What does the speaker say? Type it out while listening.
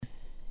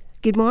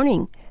Good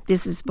morning.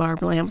 This is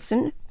Barb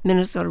Lamson,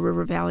 Minnesota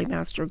River Valley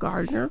Master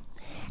Gardener.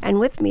 And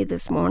with me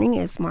this morning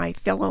is my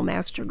fellow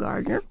Master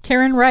Gardener,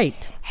 Karen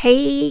Wright.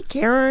 Hey,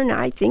 Karen,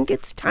 I think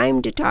it's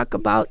time to talk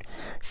about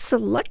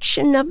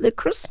selection of the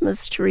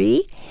Christmas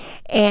tree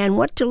and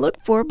what to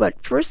look for.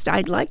 But first,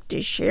 I'd like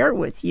to share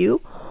with you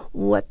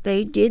what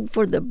they did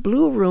for the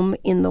Blue Room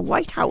in the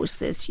White House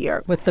this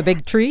year. With the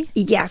big tree?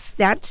 Yes,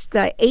 that's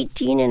the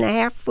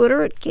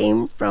 18-and-a-half-footer. It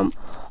came from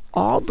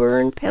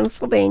Auburn,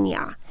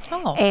 Pennsylvania.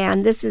 Oh.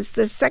 And this is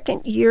the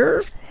second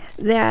year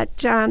that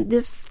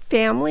this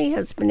family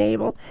has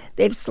been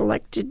they've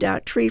selected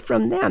a tree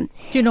from them.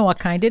 Do you know what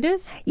kind it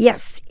is?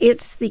 Yes,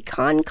 it's the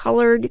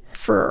con-colored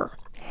fir.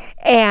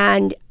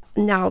 And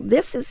now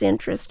this is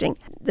interesting.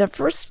 The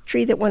first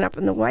tree that went up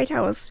in the White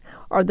House,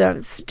 or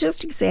the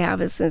statistics they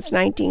have, is since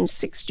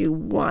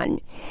 1961.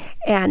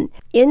 And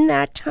in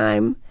that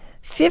time,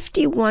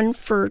 51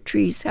 fir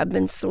trees have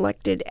been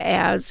selected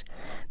as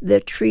the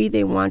tree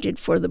they wanted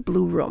for the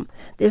Blue Room.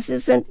 This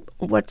isn't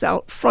what's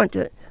out front.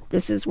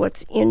 This is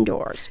what's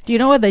indoors. Do you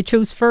know why they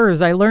choose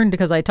firs? I learned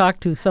because I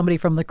talked to somebody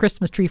from the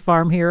Christmas tree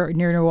farm here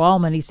near New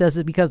Ulm, and he says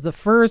it because the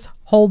firs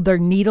hold their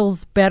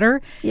needles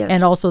better, yes,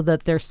 and also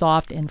that they're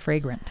soft and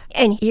fragrant.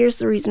 And here's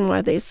the reason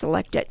why they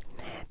select it.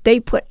 They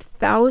put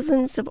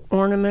thousands of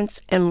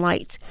ornaments and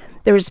lights.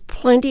 There's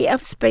plenty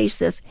of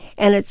spaces,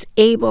 and it's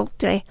able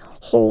to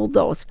hold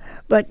those.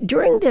 But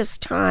during this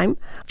time,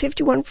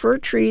 51 fir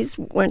trees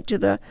went to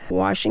the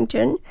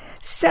Washington.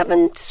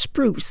 7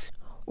 spruce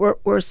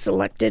were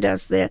selected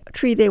as the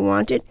tree they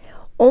wanted.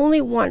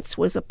 Only once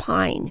was a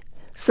pine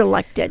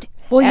selected.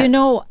 Well, you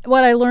know,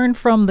 what I learned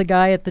from the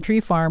guy at the tree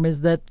farm is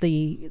that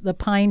the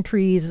pine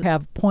trees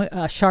have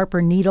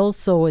sharper needles,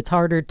 so it's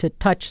harder to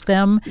touch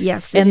them.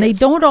 Yes, and they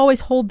don't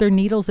always hold their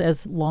needles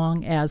as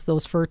long as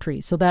those fir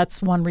trees. So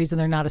that's one reason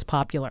they're not as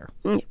popular.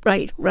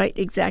 Right,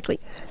 exactly.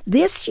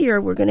 This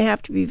year, we're going to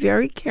have to be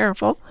very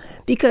careful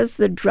because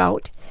the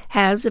drought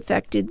has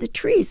affected the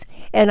trees.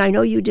 And I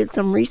know you did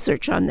some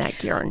research on that,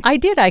 Karen. I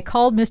did. I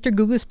called Mr.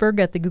 Gugusberg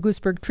at the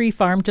Gugusberg Tree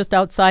Farm just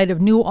outside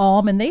of New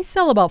Ulm, and they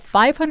sell about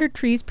 500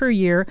 trees per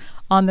year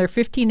on their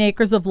 15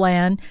 acres of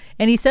land.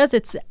 And he says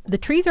the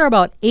trees are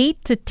about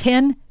 8 to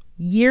 10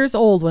 years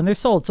old when they're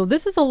sold. So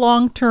this is a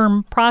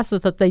long-term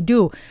process that they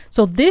do.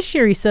 So this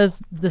year, he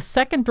says, the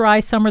second dry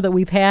summer that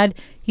we've had,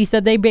 he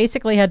said they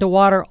basically had to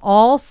water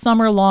all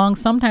summer long,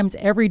 sometimes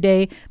every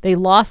day. They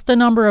lost a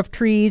number of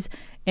trees.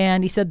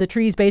 And he said the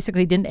trees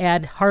basically didn't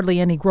add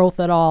hardly any growth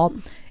at all.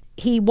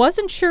 He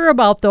wasn't sure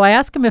about, though, I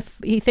asked him if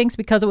he thinks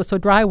because it was so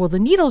dry, will the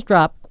needles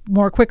drop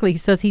more quickly? He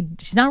says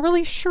he's not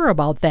really sure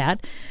about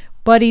that.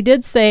 But he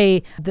did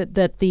say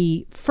that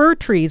the fir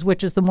trees,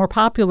 which is the more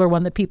popular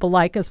one that people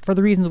like, as for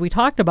the reasons we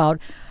talked about,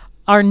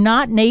 are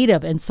not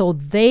native. And so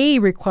they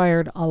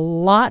required a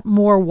lot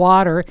more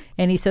water.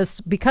 And he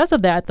says because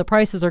of that, the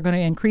prices are going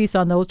to increase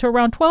on those to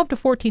around $12 to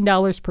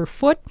 $14 per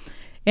foot.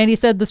 And he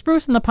said the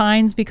spruce and the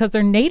pines, because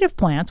they're native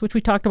plants, which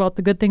we talked about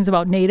the good things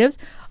about natives,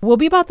 will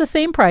be about the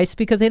same price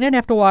because they didn't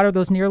have to water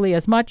those nearly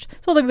as much.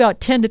 So they'll be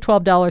about $10 to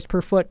 $12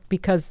 per foot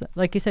because,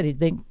 like you said,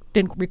 they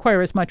didn't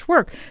require as much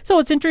work. So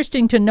it's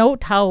interesting to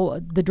note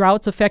how the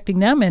drought's affecting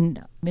them.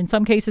 And in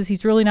some cases,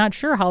 he's really not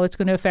sure how it's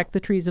going to affect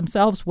the trees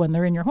themselves when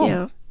they're in your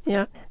home.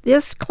 Yeah.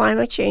 This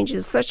climate change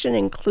is such an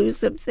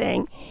inclusive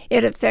thing.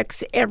 It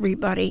affects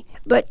everybody.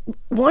 But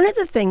one of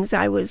the things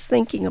I was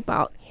thinking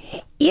about,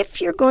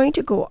 if you're going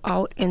to go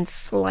out and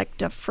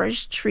select a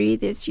fresh tree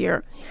this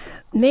year,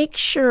 make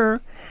sure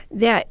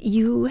that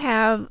you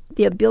have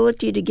the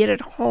ability to get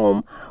it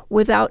home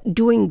without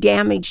doing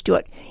damage to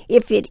it.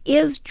 If it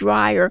is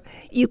drier,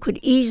 you could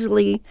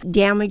easily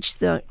damage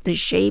the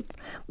shape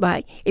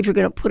by if you're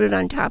going to put it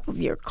on top of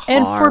your car.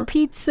 And for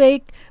Pete's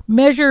sake,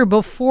 measure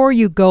before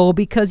you go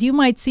because you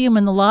might see them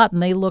in the lot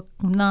and they look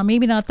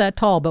maybe not that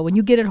tall, but when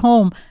you get it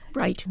home,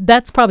 right,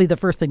 that's probably the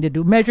first thing to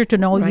do. Measure to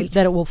know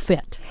that it will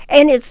fit.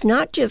 And it's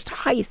not just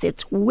height,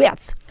 it's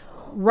width.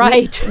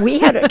 Right. We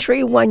had a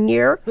tree one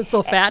year. It was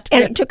so fat.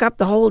 And it took up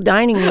the whole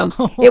dining room.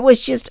 It was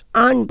just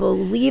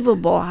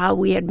unbelievable how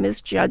we had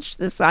misjudged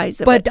the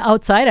size of it. But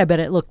outside, I bet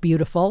it looked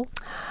beautiful.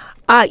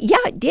 Yeah,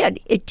 it did.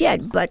 It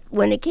did. But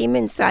when it came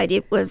inside,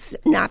 it was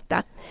not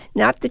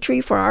the tree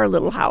for our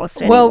little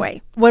house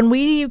anyway. Well, when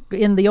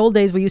in the old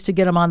days, we used to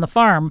get them on the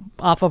farm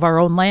off of our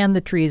own land,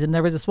 the trees. And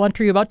there was this one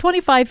tree about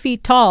 25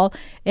 feet tall,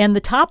 and the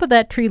top of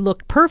that tree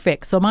looked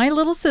perfect. So my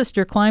little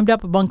sister climbed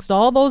up amongst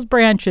all those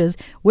branches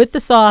with the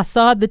saw,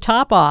 sawed the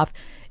top off.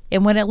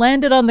 And when it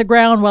landed on the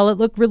ground, while it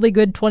looked really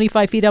good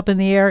 25 feet up in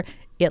the air,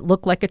 it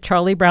looked like a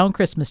Charlie Brown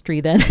Christmas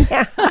tree then.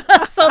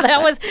 So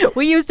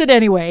we used it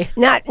anyway.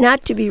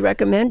 Not to be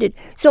recommended.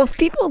 So if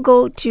people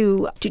go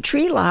to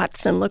tree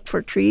lots and look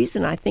for trees,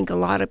 and I think a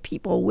lot of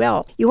people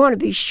will, you want to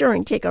be sure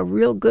and take a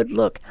real good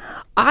look.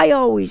 I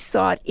always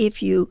thought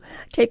if you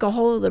take a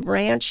hold of the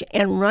branch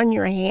and run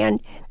your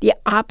hand the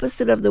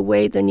opposite of the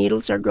way the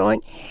needles are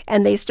growing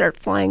and they start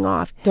flying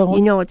off,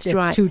 you know it's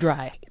dry. It's too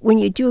dry. When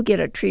you do get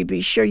a tree,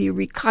 be sure you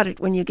recut it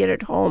when you get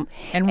it home.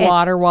 And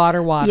water.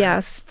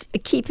 Yes,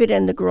 keep it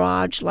in the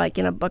garage, like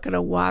in a bucket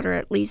of water,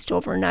 at least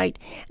overnight.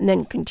 and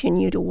then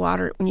continue to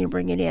water it when you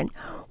bring it in.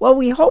 Well,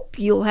 we hope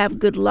you'll have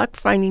good luck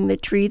finding the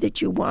tree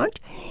that you want.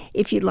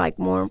 If you'd like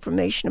more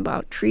information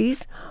about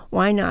trees,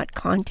 why not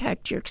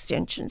contact your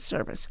Extension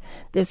Service?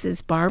 This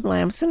is Barb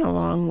Lamson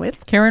along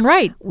with Karen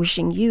Wright.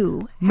 wishing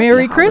you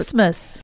Merry happy Christmas.